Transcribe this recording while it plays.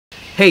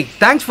Hey,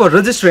 thanks for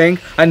registering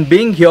and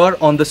being here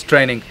on this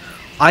training.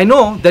 I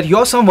know that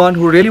you're someone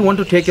who really want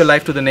to take your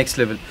life to the next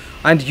level,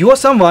 and you are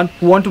someone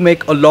who want to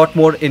make a lot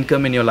more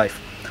income in your life.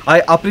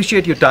 I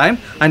appreciate your time,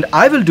 and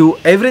I will do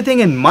everything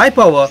in my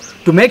power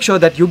to make sure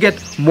that you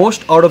get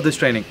most out of this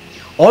training.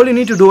 All you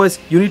need to do is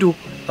you need to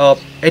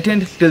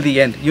attend till the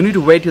end. You need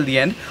to wait till the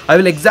end. I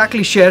will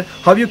exactly share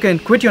how you can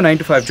quit your 9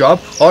 to 5 job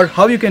or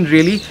how you can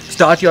really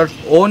start your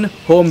own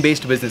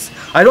home-based business.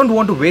 I don't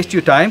want to waste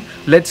your time.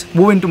 Let's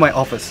move into my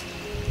office.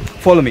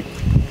 Follow me.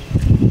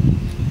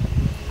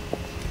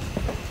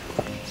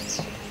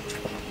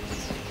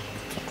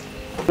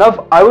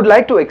 Now I would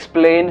like to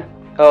explain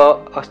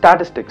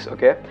statistics.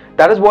 Okay,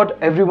 that is what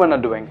everyone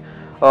are doing.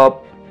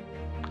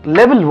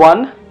 Level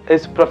 1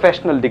 is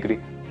professional degree.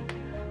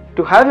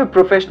 To have a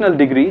professional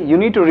degree, you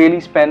need to really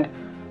spend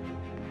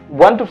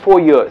 1 to 4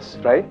 years,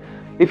 right?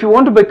 If you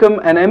want to become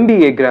an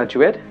MBA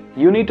graduate,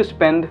 you need to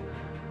spend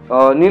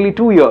nearly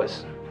 2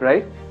 years,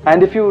 right?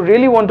 And if you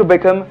really want to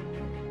become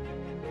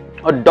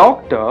a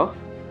doctor,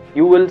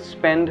 you will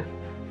spend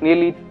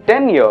nearly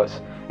 10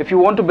 years. If you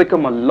want to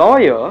become a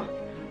lawyer,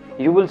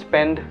 you will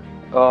spend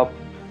up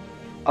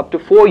to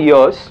 4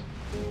 years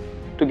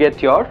to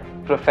get your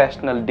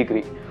professional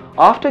degree.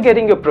 After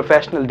getting your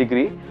professional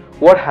degree,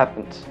 what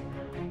happens?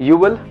 You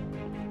will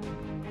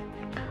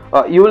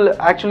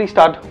actually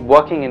start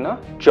working in a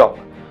job.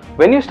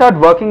 When you start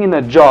working in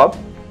a job,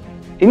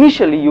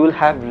 initially you will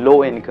have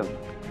low income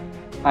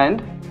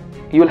and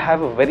you will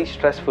have a very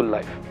stressful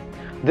life.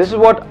 This is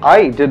what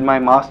I did my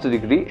master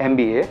degree,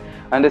 MBA,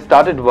 and I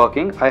started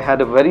working. I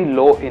had a very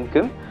low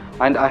income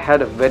and I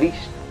had a very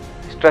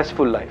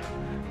stressful life.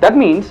 That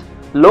means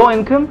low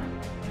income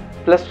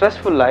plus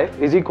stressful life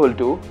is equal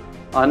to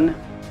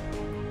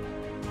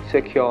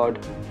unsecured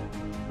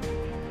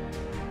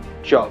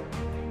job,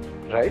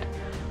 right?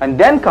 And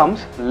then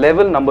comes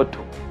level number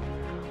 2.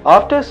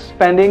 After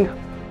spending,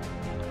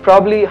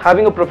 probably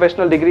having a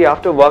professional degree,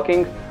 after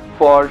working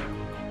for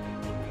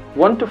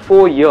 1 to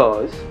 4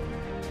 years,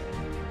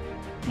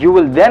 you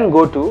will then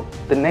go to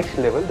the next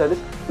level, that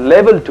is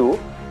level 2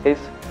 is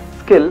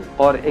skill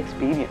or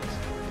experience.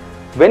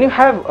 When you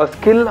have a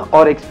skill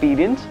or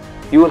experience,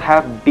 you will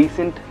have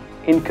decent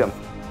income,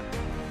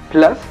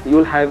 plus you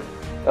will have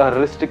a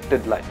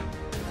restricted life.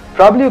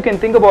 Probably you can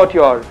think about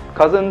your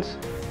cousins,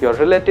 your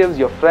relatives,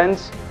 your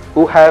friends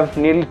who have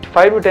nearly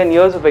 5 to 10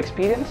 years of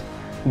experience.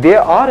 They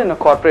are in a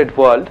corporate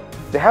world,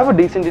 they have a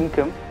decent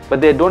income, but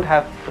they don't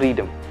have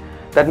freedom.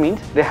 That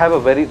means they have a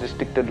very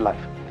restricted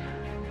life.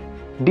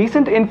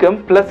 Decent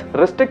income plus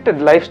restricted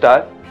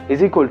lifestyle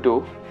is equal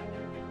to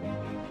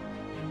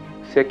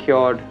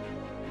secured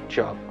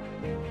job.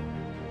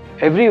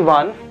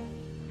 Everyone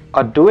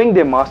are doing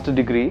their master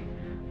degree,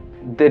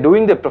 they're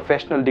doing their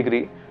professional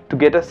degree to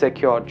get a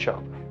secured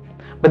job.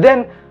 But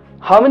then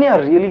how many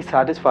are really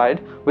satisfied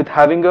with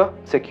having a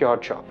secure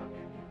job?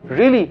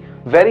 Really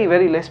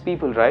very less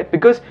people, right?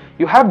 Because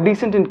you have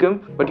decent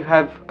income but you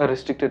have a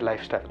restricted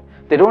lifestyle.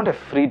 They don't have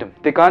freedom.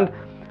 They can't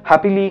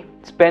happily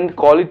spend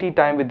quality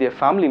time with their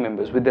family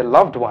members, with their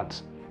loved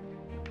ones.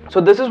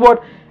 So this is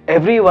what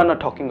everyone are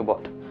talking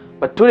about.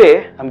 But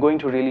today I'm going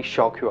to really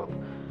shock you up.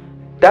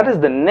 That is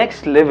the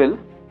next level,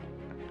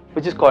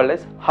 which is called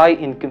as high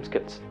income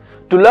skills.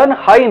 To learn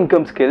high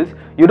income skills,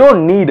 you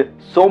don't need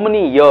so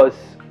many years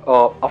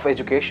of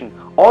education.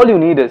 All you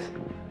need is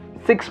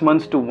 6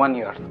 months to 1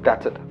 year.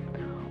 That's it.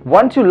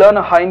 Once you learn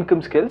a high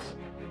income skills,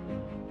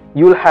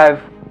 you will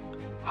have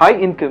high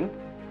income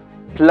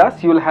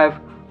plus you will have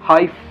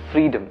high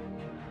freedom.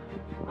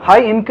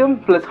 High income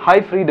plus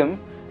high freedom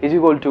is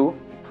equal to,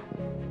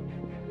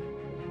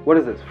 what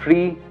is this?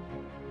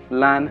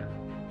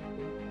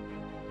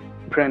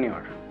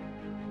 Freelancepreneur.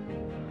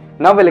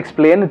 Now we'll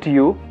explain it to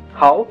you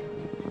how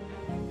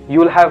you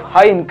will have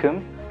high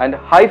income and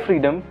high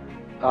freedom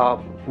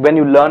when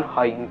you learn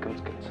high income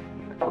skills.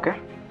 Okay?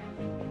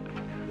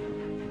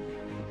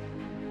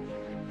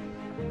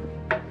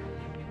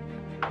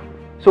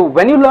 So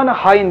when you learn a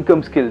high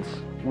income skills,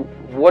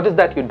 what is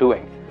that you're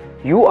doing?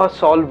 You are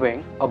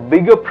solving a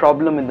bigger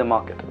problem in the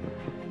market.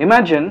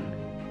 Imagine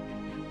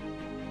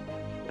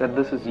that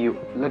this is you.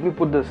 Let me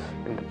put this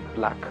in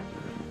black.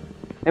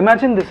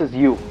 Imagine this is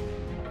you.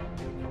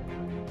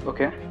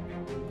 Okay?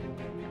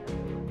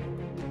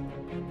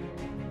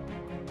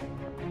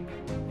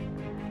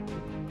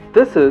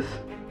 This is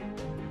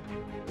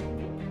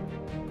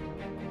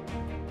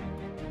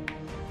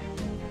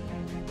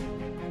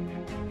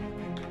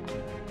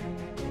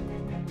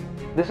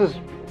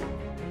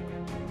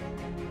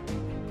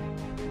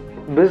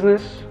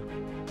business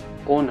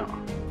owner.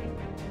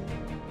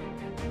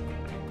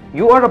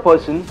 You are a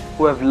person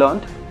who have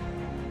learned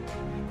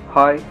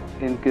high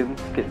income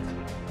skills.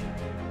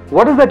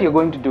 What is that you're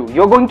going to do?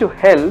 You're going to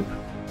help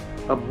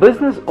a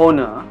business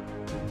owner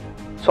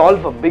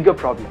solve a bigger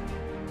problem.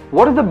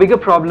 What is the bigger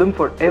problem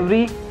for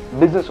every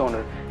business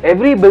owner?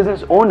 Every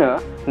business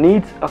owner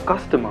needs a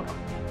customer.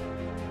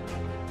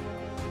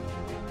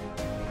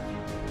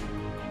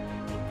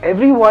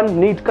 Everyone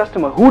needs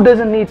customer. Who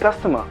doesn't need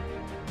customer?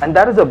 And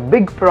that is a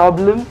big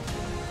problem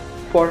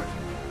for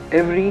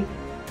every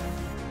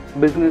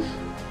business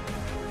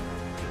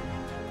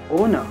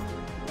owner.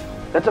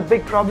 That's a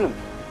big problem.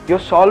 You're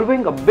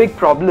solving a big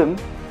problem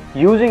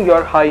using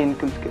your high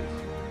income skills.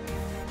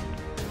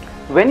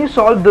 When you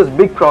solve this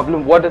big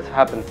problem, what has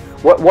happened?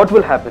 What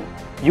will happen?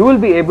 You will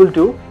be able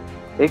to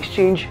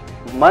exchange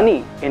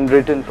money in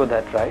return for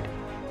that, right?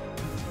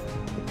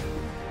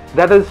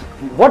 That is,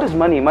 what is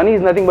money? Money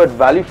is nothing but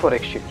value for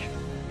exchange.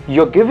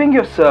 You're giving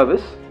your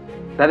service,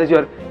 that is,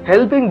 you're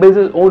helping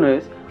business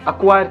owners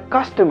acquire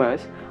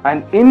customers,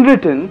 and in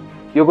return,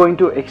 you're going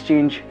to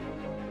exchange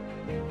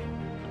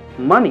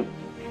money.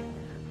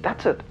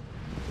 That's it.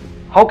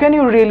 How can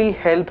you really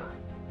help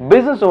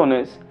business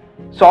owners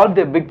solve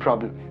their big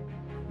problem?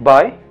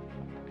 By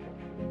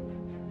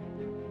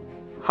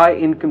high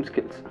income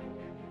skills.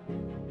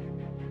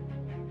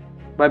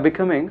 By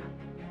becoming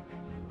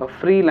a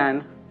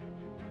freelancer.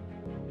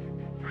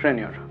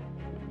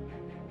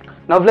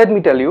 Now let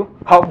me tell you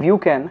how you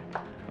can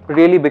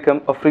really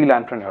become a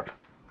freelancer.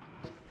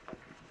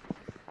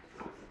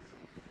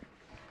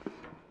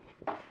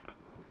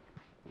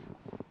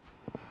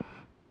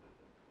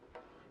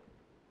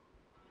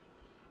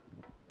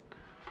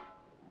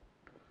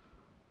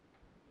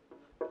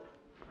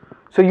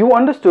 So you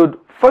understood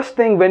first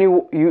thing when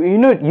you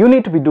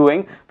need to be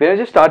doing when you're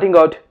just starting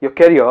out your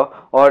career,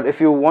 or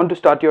if you want to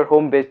start your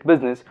home-based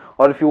business,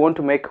 or if you want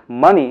to make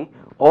money,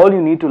 all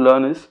you need to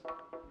learn is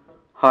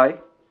high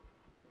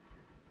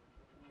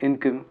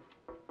income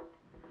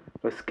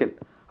skill.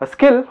 A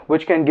skill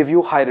which can give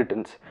you high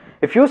returns.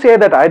 If you say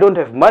that I don't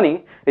have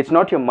money, it's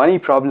not your money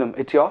problem,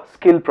 it's your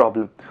skill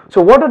problem.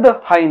 So what are the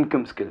high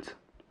income skills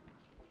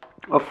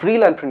a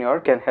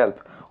freelancer can help,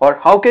 or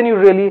how can you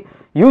really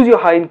use your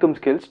high income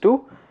skills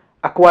to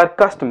acquire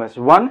customers?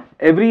 One,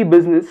 every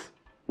business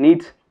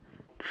needs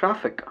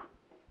traffic.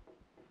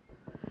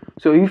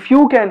 So if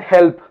you can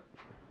help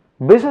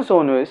business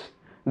owners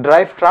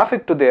drive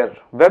traffic to their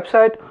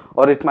website,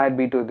 or it might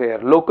be to their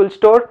local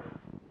store,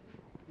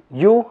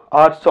 you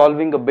are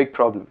solving a big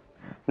problem.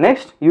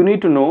 Next, you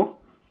need to know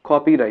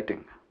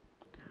copywriting.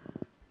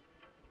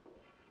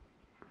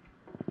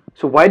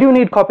 So why do you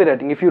need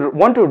copywriting? If you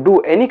want to do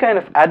any kind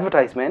of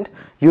advertisement,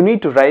 you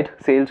need to write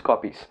sales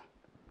copies.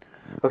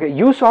 Okay,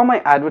 you saw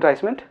my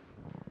advertisement,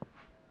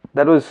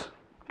 that was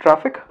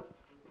traffic.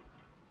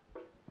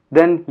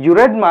 Then you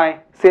read my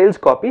sales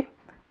copy,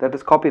 that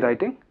is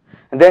copywriting,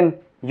 and then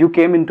you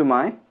came into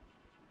my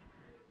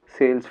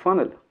sales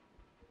funnel.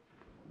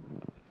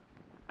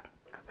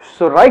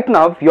 So right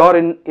now you're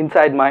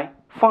inside my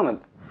funnel.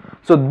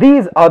 So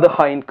these are the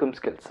high income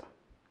skills.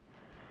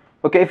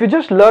 Okay, if you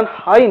just learn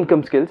high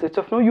income skills, it's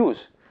of no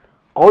use.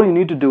 All you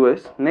need to do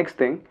is, next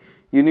thing,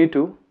 you need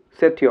to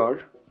set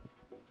your,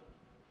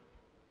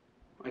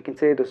 I can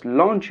say it is,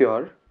 launch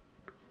your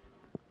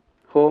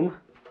home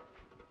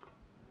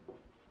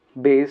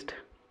based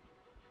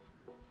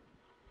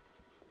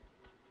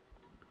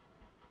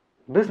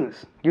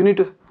business. You need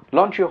to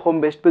launch your home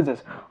based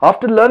business.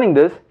 After learning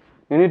this,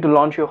 you need to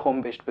launch your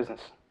home based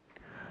business.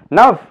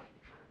 Now,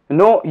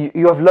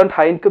 you have learned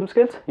high income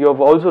skills, you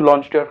have also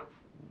launched your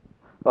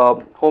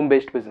home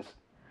based business.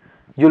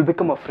 You'll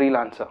become a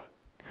freelancer.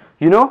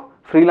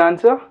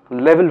 Freelancer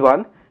level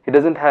 1, he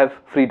doesn't have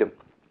freedom,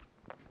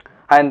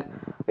 and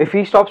if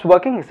he stops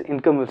working, his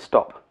income will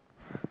stop.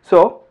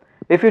 So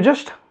if you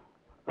just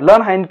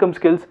learn high income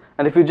skills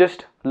and if you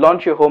just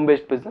launch your home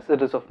based business,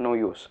 it is of no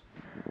use.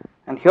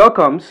 And here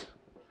comes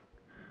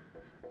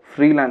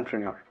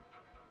freelancer.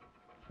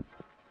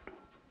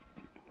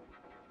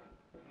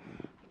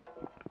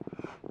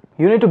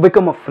 You need to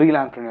become a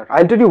freelancer.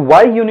 I'll tell you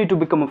why you need to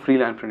become a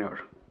freelancer.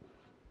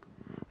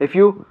 If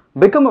you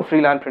become a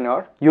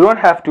freelancer, you don't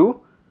have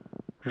to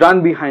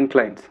run behind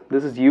clients.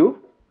 This is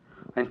you,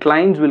 and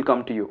clients will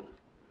come to you.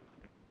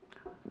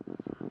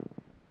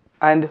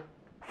 And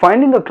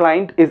finding a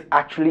client is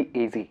actually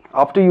easy.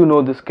 After you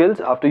know the skills,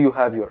 after you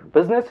have your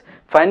business,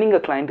 finding a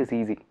client is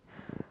easy.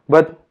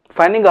 But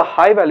finding a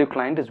high value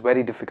client is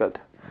very difficult.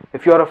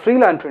 If you are a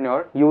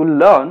freelancer, you will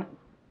learn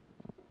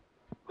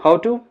how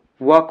to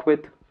work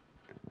with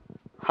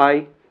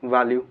high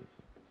value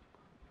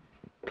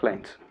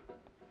clients.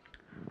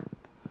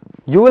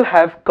 You will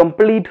have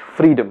complete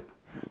freedom.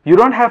 You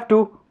don't have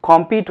to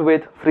compete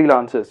with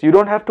freelancers. You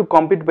don't have to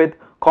compete with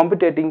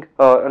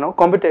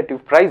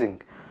competitive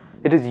pricing.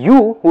 It is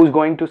you who is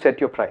going to set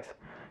your price.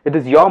 It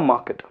is your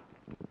market.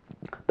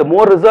 The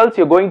more results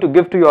you're going to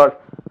give to your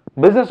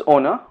business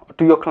owner,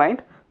 to your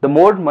client, the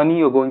more money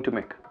you're going to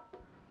make.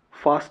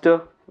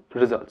 Faster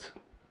results.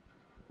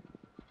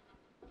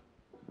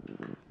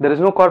 There is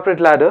no corporate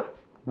ladder.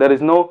 There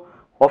is no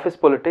office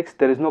politics.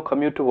 There is no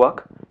commute to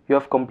work. You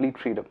have complete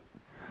freedom.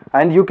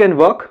 And you can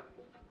work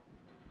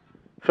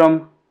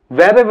from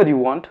wherever you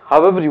want,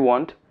 however you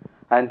want,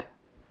 and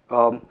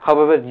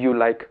however you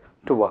like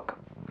to work.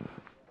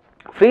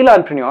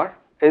 Freelancer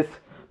is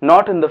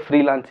not in the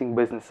freelancing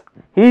business.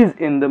 He is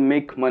in the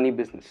make money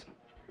business.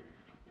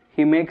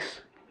 He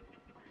makes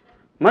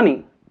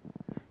money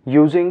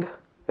using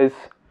his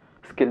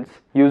skills,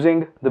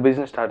 using the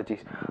business strategies.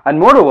 And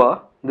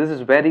moreover, this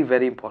is very,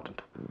 very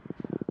important.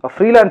 A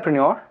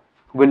freelancer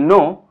will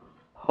know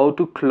how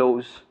to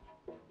close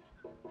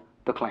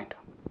the client.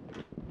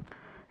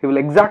 He will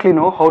exactly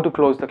know how to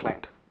close the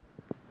client.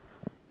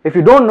 If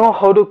you don't know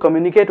how to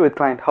communicate with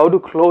client, how to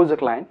close a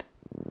client,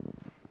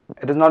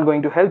 it is not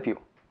going to help you.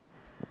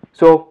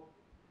 So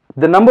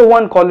the number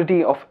one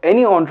quality of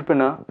any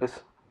entrepreneur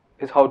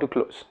is how to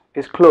close,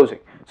 is closing.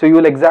 So you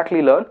will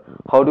exactly learn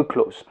how to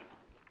close.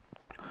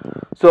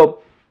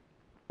 So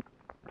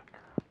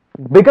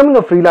becoming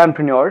a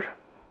freelancepreneur,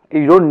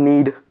 you don't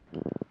need,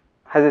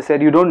 as I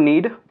said, you don't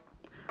need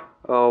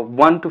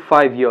 1 to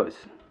 5 years.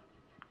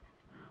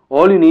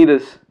 All you need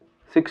is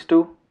 6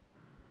 to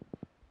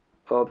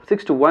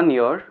 1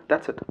 year.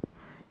 That's it.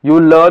 You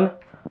will learn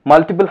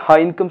multiple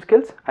high income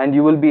skills and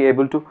you will be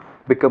able to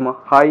become a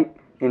high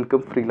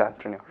income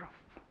freelancepreneur.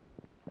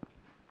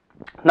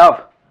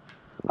 Now,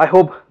 I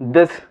hope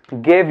this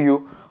gave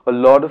you a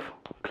lot of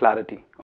clarity.